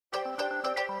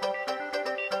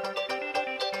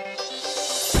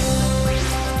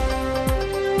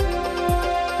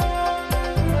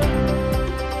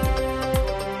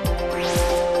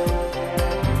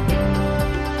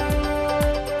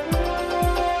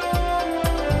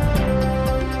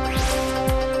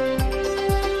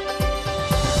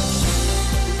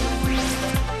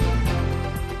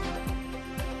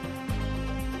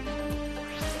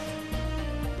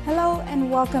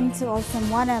welcome to Olsem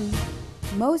Wanem.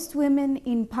 Most women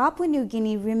in Papua New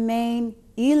Guinea remain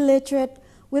illiterate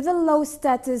with a low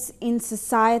status in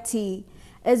society.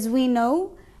 As we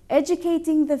know,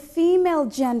 educating the female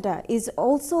gender is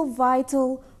also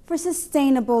vital for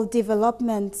sustainable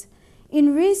development.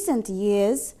 In recent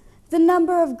years, the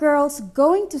number of girls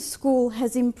going to school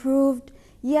has improved,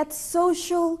 yet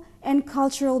social and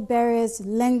cultural barriers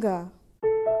linger.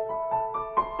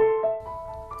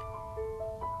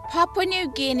 Papua New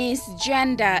Guinea's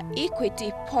gender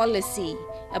equity policy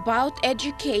about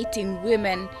educating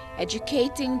women,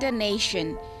 educating the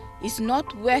nation, is not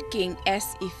working as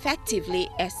effectively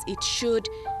as it should,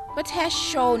 but has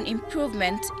shown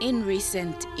improvement in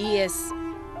recent years.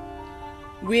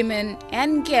 Women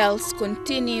and girls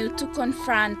continue to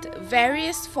confront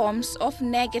various forms of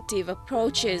negative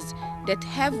approaches that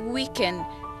have weakened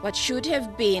what should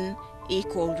have been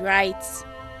equal rights.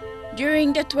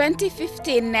 During the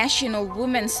 2015 National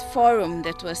Women's Forum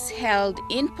that was held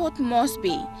in Port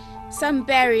Moresby, some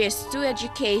barriers to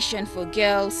education for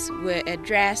girls were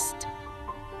addressed.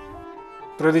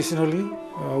 Traditionally,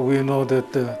 we know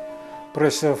that the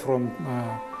pressure from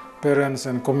parents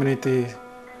and community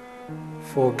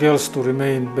for girls to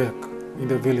remain back in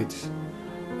the village,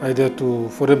 either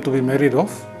for them to be married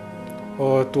off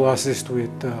or to assist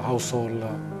with household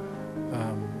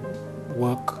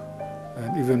work,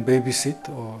 and even babysit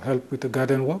or help with the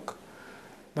garden work.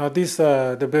 Now these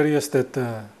are the barriers that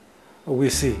we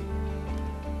see.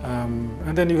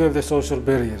 And then you have the social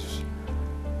barriers.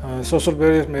 Social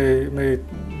barriers may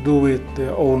do with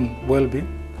their own well-being,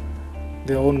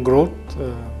 their own growth.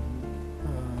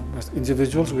 As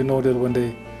individuals, we know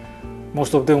that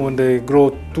most of them when they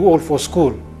grow too old for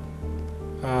school,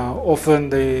 often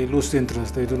they lose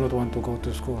interest, they do not want to go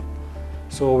to school.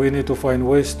 So we need to find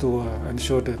ways to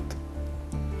ensure that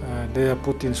they are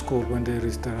put in school when they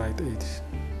reach the right age.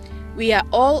 We are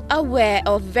all aware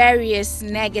of various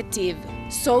negative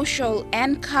social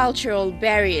and cultural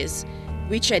barriers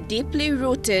which are deeply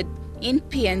rooted in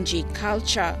PNG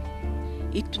culture.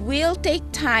 It will take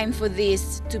time for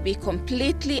this to be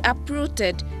completely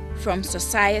uprooted from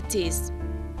societies.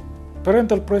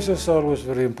 Parental pressures are always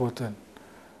very important.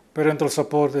 Parental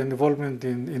support and involvement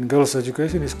in girls'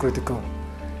 education is critical.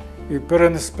 If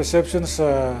parents' perceptions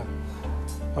are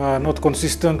not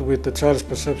consistent with the child's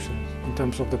perception in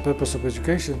terms of the purpose of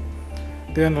education,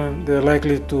 then they're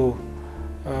likely to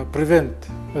prevent,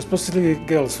 especially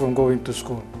girls, from going to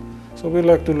school. So we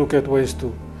like to look at ways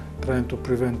to trying to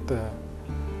prevent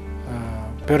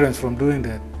parents from doing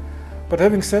that. But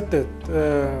having said that,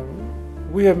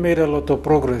 we have made a lot of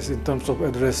progress in terms of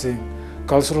addressing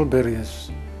cultural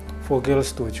barriers for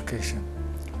girls to education.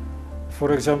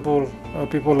 For example,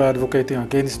 people are advocating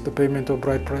against the payment of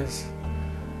bride price.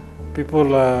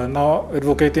 People are now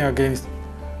advocating against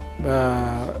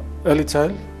early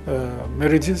child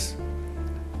marriages.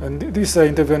 And these are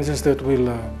interventions that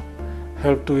will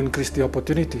help to increase the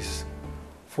opportunities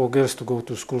for girls to go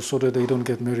to school so that they don't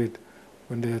get married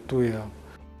when they are too young.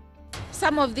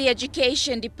 Some of the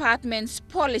education department's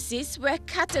policies were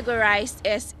categorized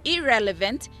as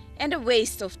irrelevant and a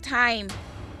waste of time.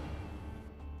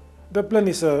 The plan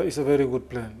is a very good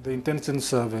plan. The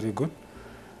intentions are very good.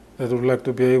 That would like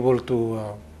to be able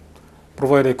to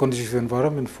provide a conducive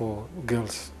environment for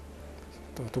girls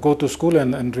to go to school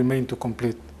and remain to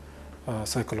complete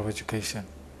cycle of education.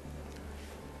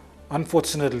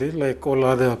 Unfortunately, like all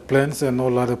other plans and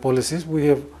all other policies, we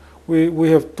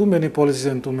have too many policies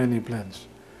and too many plans.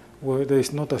 There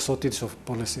is not a shortage of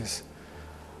policies.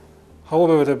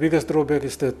 However, the biggest drawback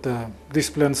is that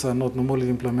these plans are not normally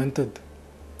implemented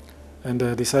and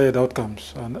the desired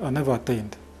outcomes are never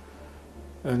attained.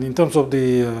 And in terms of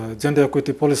the gender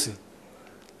equity policy,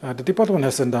 the department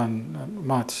hasn't done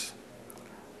much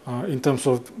in terms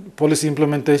of policy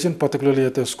implementation, particularly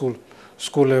at the school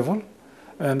level.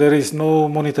 And there is no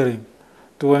monitoring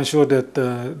to ensure that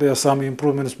there are some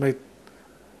improvements made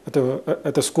at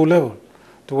the school level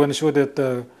to ensure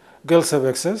that girls have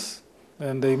access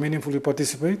and they meaningfully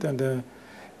participate, and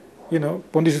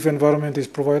conducive environment is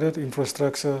provided,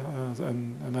 infrastructure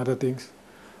and other things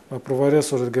are provided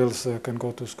so that girls can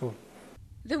go to school.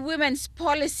 The women's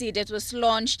policy that was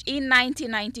launched in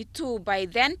 1992 by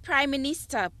then Prime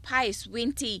Minister Pius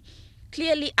Winty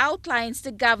clearly outlines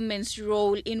the government's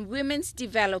role in women's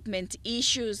development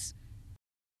issues.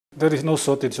 There is no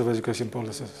shortage of education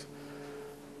policies.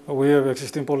 We have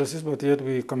existing policies, but yet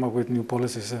we come up with new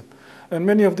policies. And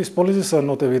many of these policies are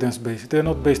not evidence-based. They are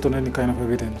not based on any kind of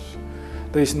evidence.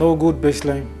 There is no good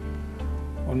baseline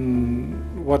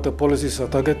on what the policies are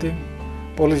targeting.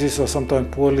 Policies are sometimes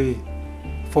poorly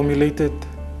formulated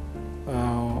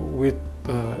with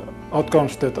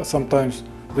outcomes that are sometimes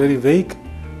very vague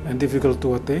and difficult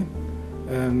to attain.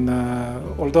 And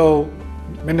although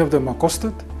many of them are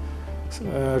costed,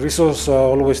 resources are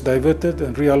always diverted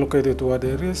and reallocated to other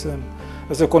areas, and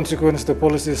as a consequence, the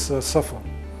policies suffer.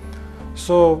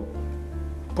 So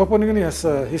Papua New Guinea has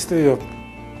a history of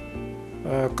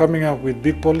coming up with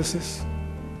big policies,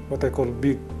 what I call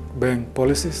big bang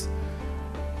policies,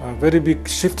 very big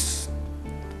shifts,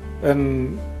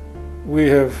 and we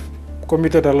have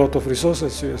committed a lot of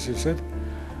resources, as you said,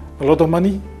 a lot of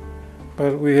money,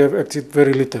 but we have achieved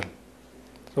very little.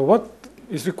 So what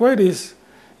is required is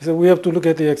that we have to look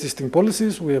at the existing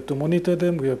policies, we have to monitor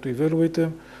them, we have to evaluate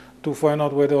them to find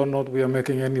out whether or not we are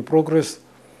making any progress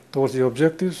towards the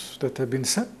objectives that have been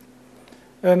set.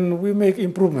 And we make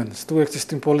improvements to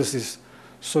existing policies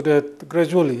so that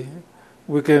gradually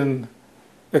we can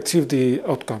achieve the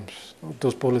outcomes of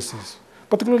those policies,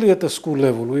 particularly at the school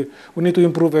level. We need to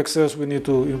improve access, we need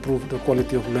to improve the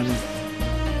quality of learning.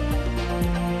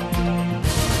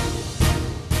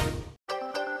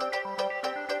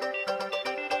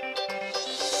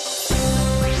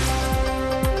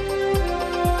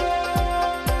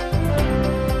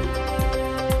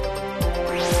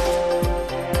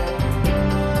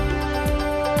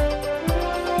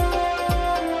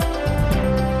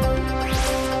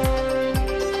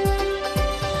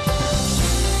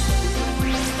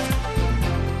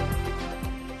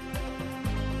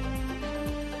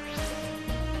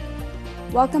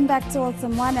 Welcome back to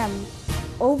Olsem Wanem.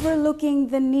 Overlooking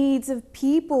the needs of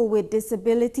people with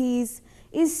disabilities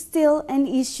is still an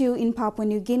issue in Papua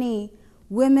New Guinea.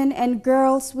 Women and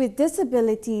girls with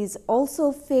disabilities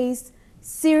also face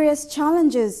serious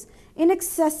challenges in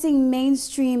accessing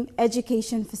mainstream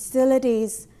education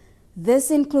facilities. This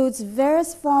includes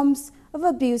various forms of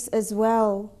abuse as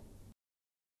well.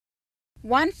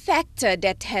 One factor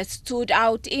that has stood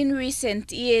out in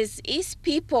recent years is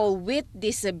people with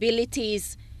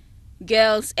disabilities.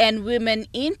 Girls and women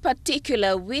in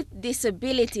particular with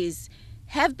disabilities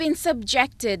have been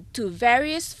subjected to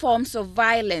various forms of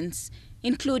violence,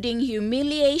 including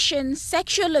humiliation,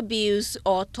 sexual abuse,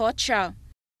 or torture.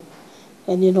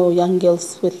 And young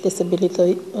girls with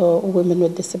disability or women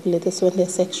with disabilities, when they're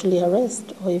sexually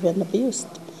harassed or even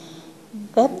abused,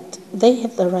 that they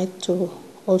have the right to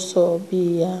also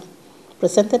be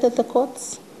presented at the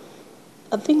courts.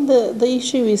 I think the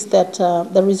issue is that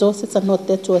the resources are not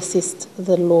there to assist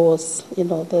the laws,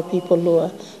 the people who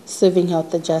are serving out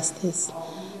the justice.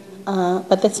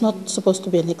 But that's not supposed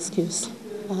to be an excuse.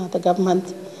 The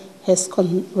government has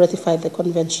ratified the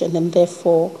convention, and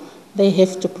therefore they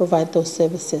have to provide those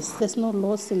services. There's no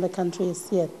laws in the country as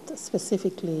yet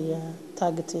specifically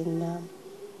targeting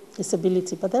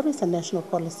disability, but there is a national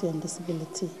policy on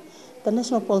disability. The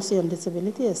national policy on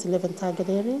disability has 11 target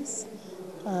areas.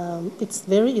 It's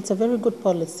a very good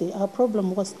policy. Our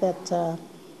problem was that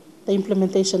the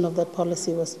implementation of that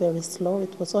policy was very slow.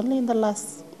 It was only in the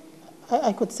last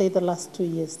 2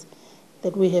 years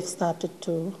that we have started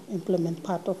to implement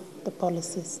part of the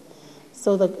policies.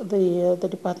 So the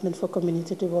Department for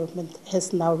Community Development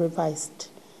has now revised,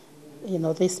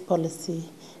 this policy,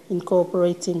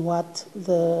 incorporating what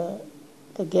the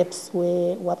gaps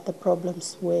were, what the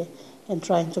problems were, and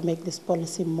trying to make this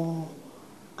policy more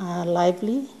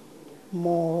lively,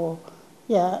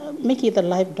 make it a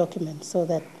live document so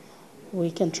that we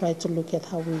can try to look at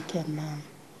how we can,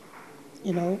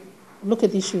 look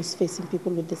at issues facing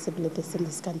people with disabilities in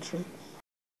this country.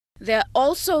 There are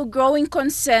also growing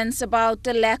concerns about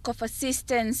the lack of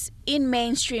assistance in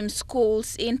mainstream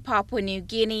schools in Papua New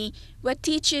Guinea, where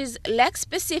teachers lack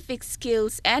specific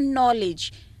skills and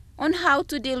knowledge on how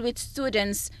to deal with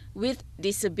students with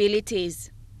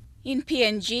disabilities. In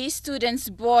PNG, students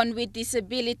born with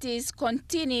disabilities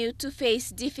continue to face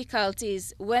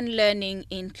difficulties when learning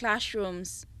in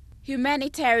classrooms.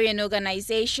 Humanitarian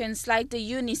organizations like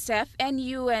the UNICEF and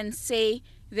UN say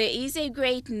there is a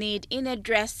great need in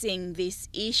addressing this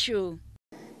issue.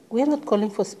 We are not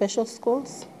calling for special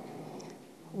schools.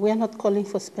 We are not calling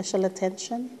for special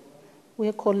attention. We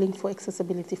are calling for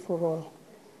accessibility for all.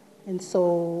 And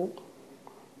so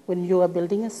when you are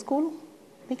building a school,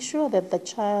 make sure that the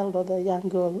child or the young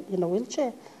girl in a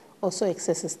wheelchair also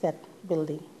accesses that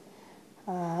building.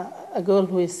 A girl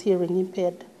who is hearing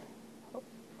impaired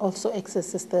also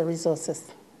accesses the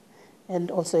resources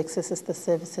and also accesses the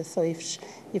services. So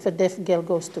if a deaf girl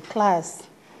goes to class,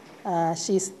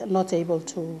 she's not able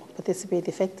to participate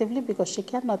effectively because she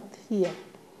cannot hear.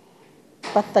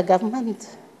 But the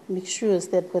government makes sure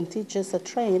that when teachers are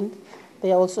trained,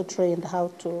 they are also trained how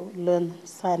to learn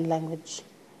sign language.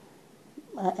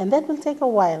 And that will take a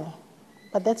while,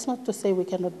 but that's not to say we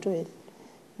cannot do it.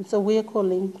 And so we are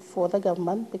calling for the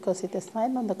government, because it has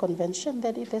signed on the convention,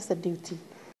 that it has a duty.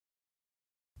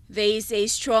 There is a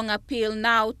strong appeal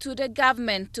now to the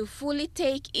government to fully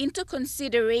take into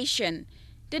consideration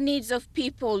the needs of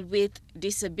people with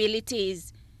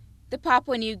disabilities. The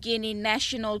Papua New Guinea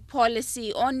National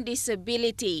Policy on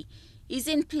Disability is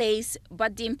in place,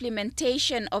 but the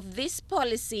implementation of this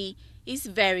policy is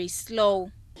very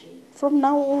slow. From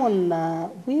now on,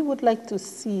 we would like to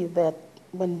see that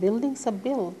when buildings are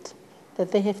built,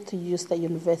 that they have to use the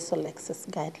universal access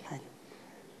guideline.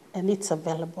 And it's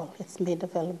available, it's made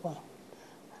available.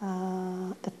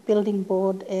 The Building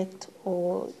Board Act,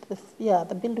 or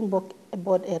the Building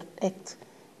Board Act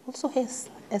also has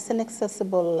an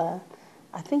accessible,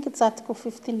 I think it's Article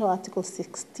 15 or Article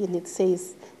 16, it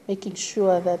says making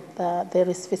sure that there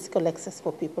is physical access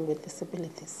for people with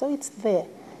disabilities. So it's there.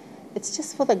 It's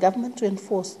just for the government to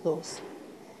enforce those.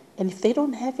 And if they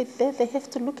don't have it there, they have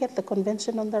to look at the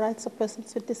Convention on the Rights of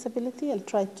Persons with Disability and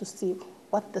try to see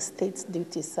what the state's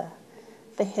duties are.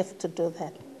 They have to do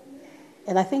that.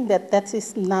 And I think that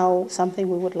is now something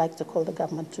we would like to call the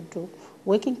government to do,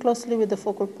 working closely with the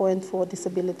focal point for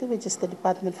disability, which is the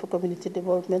Department for Community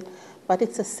Development, but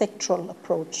it's a sectoral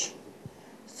approach.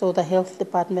 So the health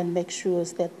department makes sure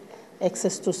that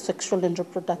access to sexual and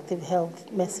reproductive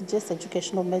health messages,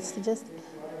 educational messages,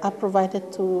 are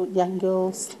provided to young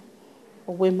girls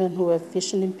or women who have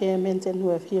vision impairment and who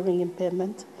have hearing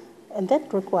impairment. And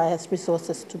that requires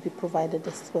resources to be provided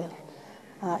as well.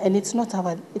 And it's not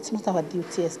our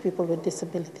duty as people with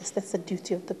disabilities. That's the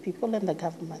duty of the people and the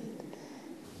government.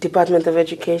 Department of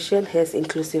Education has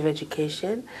inclusive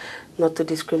education, not to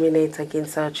discriminate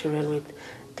against our children with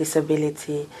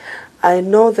disability. I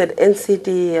know that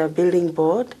NCD Building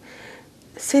Board,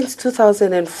 since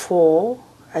 2004,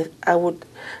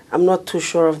 I'm not too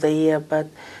sure of the year, but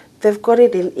they've got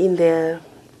it in their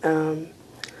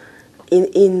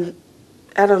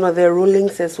I don't know, their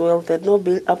rulings as well, that no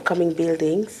upcoming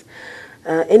buildings,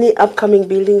 any upcoming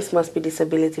buildings must be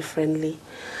disability friendly.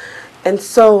 And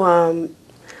so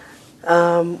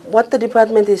what the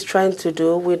department is trying to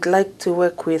do, we'd like to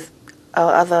work with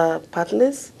our other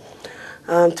partners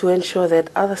to ensure that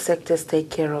other sectors take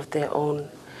care of their own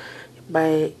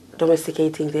by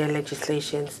domesticating their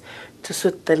legislations to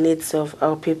suit the needs of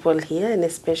our people here, and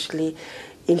especially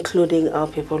including our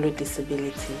people with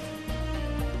disability.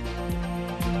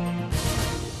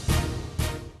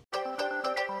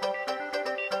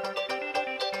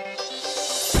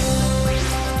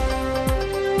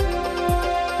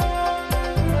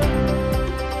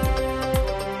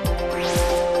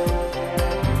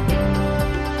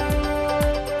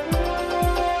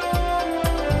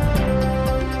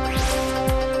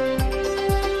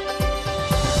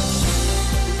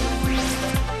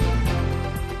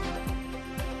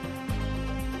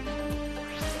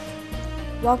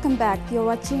 Welcome back. You're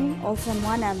watching Olsem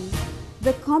Wanem.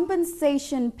 The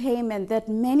compensation payment that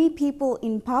many people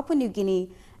in Papua New Guinea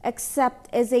accept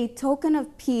as a token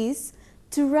of peace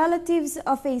to relatives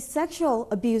of a sexual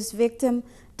abuse victim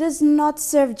does not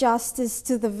serve justice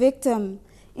to the victim.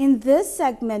 In this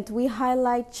segment, we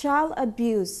highlight child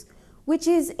abuse, which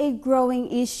is a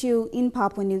growing issue in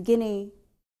Papua New Guinea.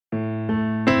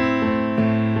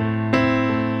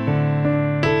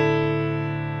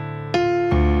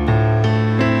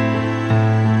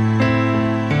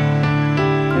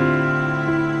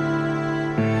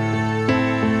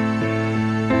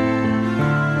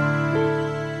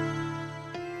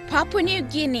 Papua New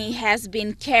Guinea has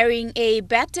been carrying a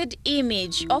battered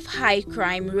image of high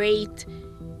crime rate.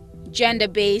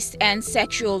 Gender-based and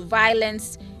sexual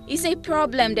violence is a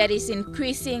problem that is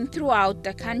increasing throughout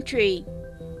the country.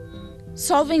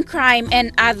 Solving crime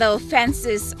and other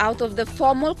offenses out of the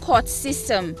formal court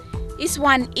system is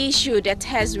one issue that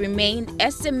has remained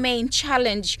as the main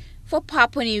challenge for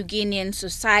Papua New Guinean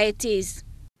societies.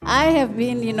 I have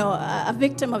been, a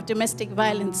victim of domestic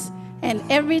violence, and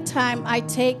every time I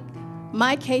take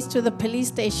my case to the police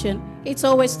station, it's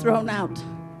always thrown out.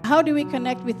 How do we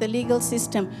connect with the legal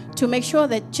system to make sure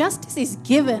that justice is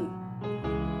given?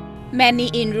 Many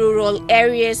in rural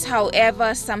areas,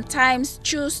 however, sometimes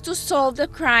choose to solve the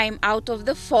crime out of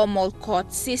the formal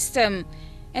court system,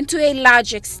 and to a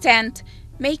large extent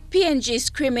make PNG's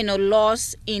criminal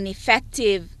laws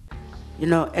ineffective.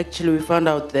 Actually we found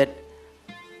out that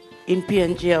in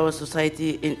PNG, our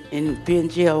society, in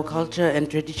PNG, our culture and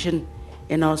tradition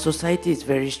in our society is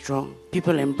very strong.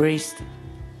 People embraced,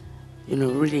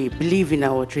 really believe in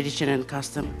our tradition and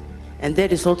custom, and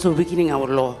that is also weakening our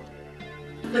law.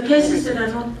 The cases that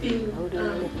are not being,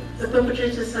 the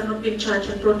perpetrators are not being charged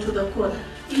and brought to the court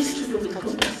is to do with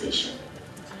compensation.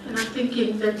 And I'm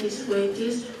thinking that is where it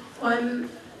is. On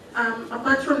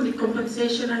apart from the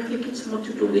compensation, I think it's more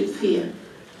to do with fear.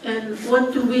 And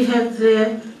what do we have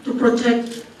there to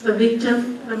protect the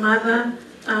victim, the mother,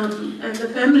 and the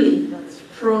family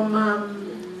from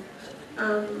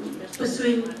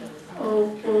pursuing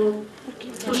or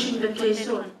pushing the case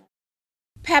on?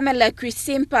 Pamela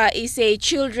Krisimpa is a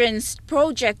children's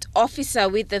project officer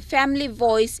with the Family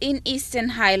Voice in Eastern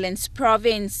Highlands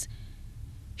Province.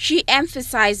 She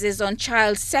emphasizes on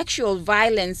child sexual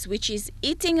violence, which is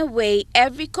eating away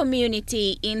every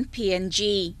community in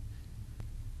PNG.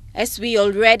 As we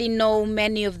already know,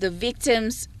 many of the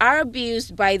victims are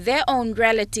abused by their own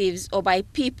relatives or by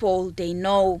people they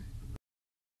know.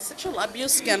 Sexual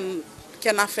abuse can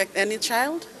affect any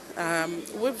child.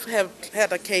 We've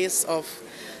had a case of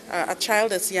a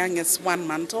child as young as 1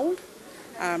 month old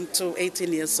to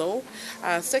 18 years old.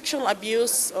 Sexual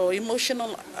abuse or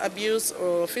emotional abuse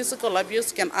or physical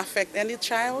abuse can affect any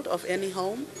child of any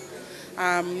home,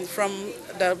 from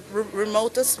the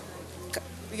remotest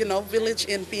village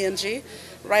in PNG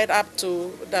right up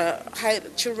to the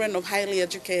children of highly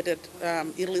educated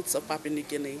elites of Papua New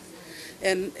Guinea.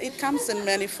 And it comes in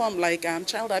many forms, like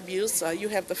child abuse. You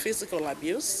have the physical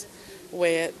abuse,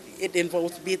 where it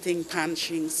involves beating,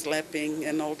 punching, slapping,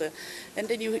 and all that. And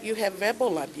then you have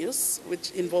verbal abuse,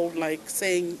 which involves like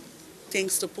saying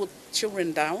things to put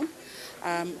children down.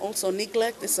 Also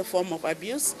neglect is a form of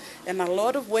abuse. And a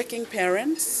lot of working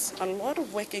parents, and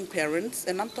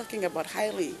I'm talking about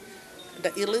the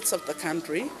elites of the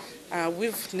country,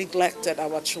 we've neglected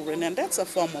our children, and that's a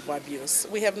form of abuse.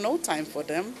 We have no time for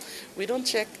them. We don't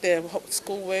check their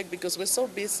schoolwork because we're so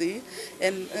busy,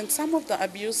 and some of the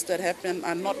abuse that happen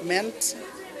are not meant,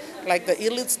 like the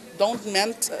elites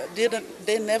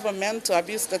they never meant to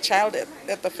abuse the child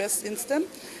at the first instant.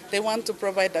 They want to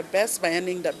provide the best by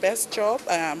earning the best job,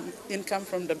 income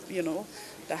from the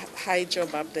high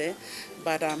job up there,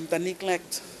 but the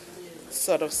neglect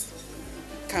sort of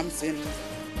comes in.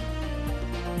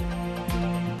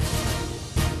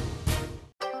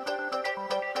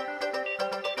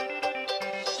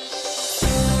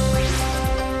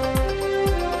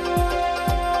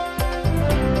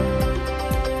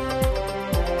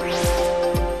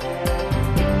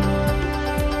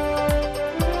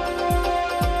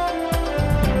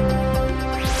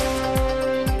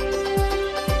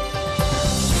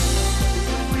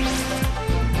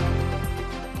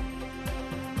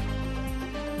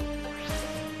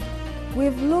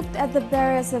 We've looked at the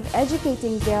barriers of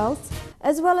educating girls,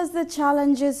 as well as the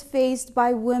challenges faced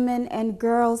by women and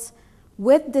girls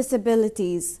with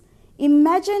disabilities.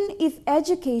 Imagine if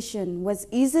education was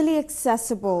easily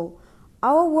accessible.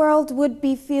 Our world would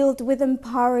be filled with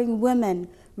empowering women,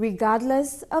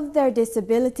 regardless of their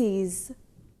disabilities.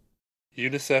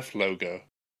 UNICEF logo.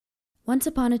 Once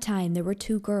upon a time, there were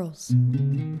 2 girls.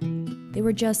 They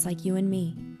were just like you and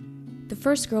me. The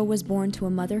first girl was born to a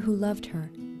mother who loved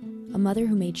her, a mother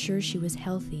who made sure she was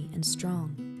healthy and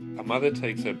strong. A mother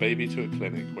takes her baby to a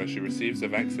clinic where she receives a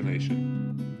vaccination.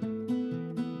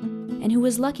 And who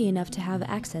was lucky enough to have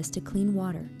access to clean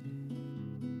water.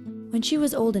 When she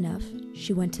was old enough,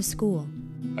 she went to school.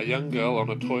 A young girl on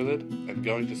a toilet and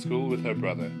going to school with her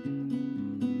brother.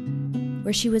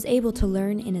 Where she was able to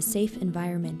learn in a safe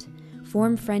environment,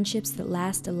 form friendships that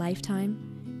last a lifetime,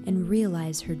 and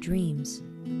realize her dreams.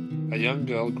 A young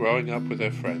girl growing up with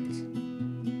her friends,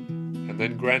 and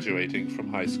then graduating from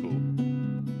high school.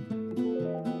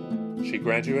 She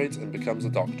graduates and becomes a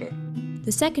doctor.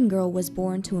 The second girl was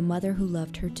born to a mother who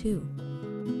loved her too.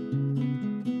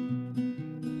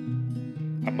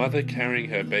 A mother carrying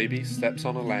her baby steps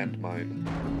on a landmine.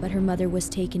 But her mother was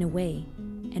taken away,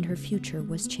 and her future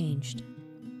was changed.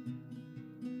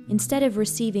 Instead of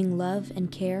receiving love and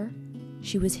care,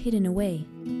 she was hidden away.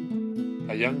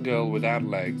 A young girl without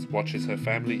legs watches her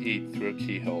family eat through a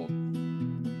keyhole.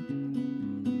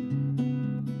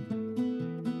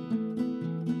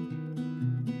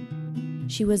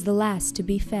 She was the last to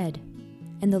be fed,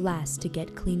 and the last to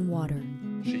get clean water.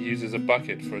 She uses a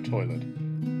bucket for a toilet.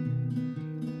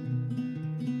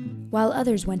 While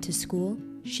others went to school,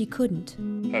 she couldn't.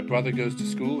 Her brother goes to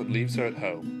school and leaves her at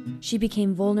home. She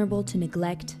became vulnerable to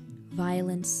neglect,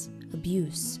 violence,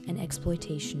 abuse, and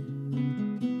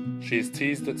exploitation. She is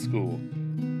teased at school.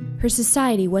 Her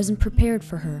society wasn't prepared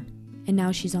for her, and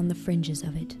now she's on the fringes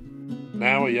of it.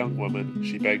 Now a young woman,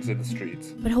 she begs in the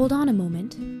streets. But hold on a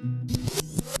moment.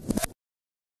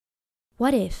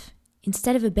 What if,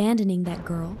 instead of abandoning that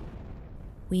girl,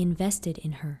 we invested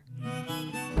in her?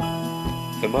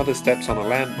 The mother steps on a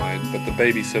landmine, but the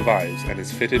baby survives and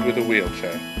is fitted with a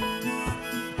wheelchair.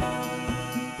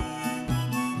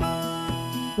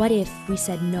 What if we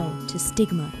said no to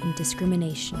stigma and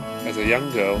discrimination? As a young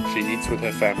girl, she eats with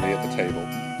her family at the table.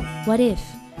 What if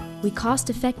we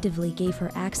cost-effectively gave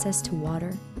her access to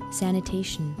water,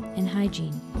 sanitation, and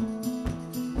hygiene?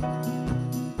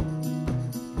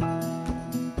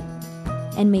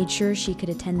 And made sure she could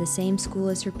attend the same school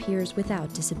as her peers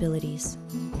without disabilities.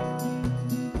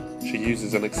 She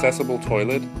uses an accessible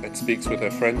toilet and speaks with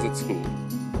her friends at school.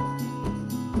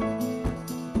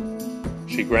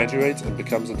 She graduates and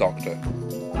becomes a doctor.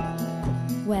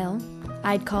 Well,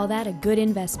 I'd call that a good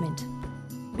investment,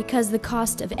 because the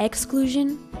cost of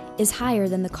exclusion is higher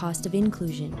than the cost of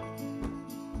inclusion.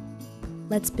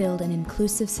 Let's build an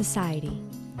inclusive society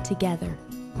together.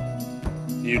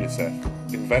 UNICEF.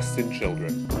 Invest in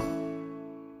children.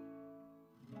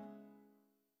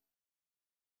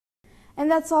 And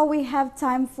that's all we have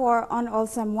time for on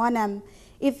Olsem Wanem.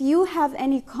 If you have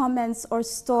any comments or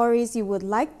stories you would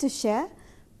like to share,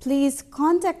 please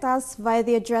contact us via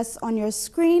the address on your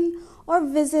screen or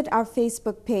visit our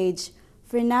Facebook page.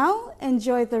 For now,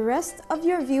 enjoy the rest of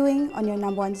your viewing on your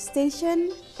 #1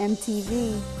 station,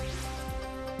 EMTV.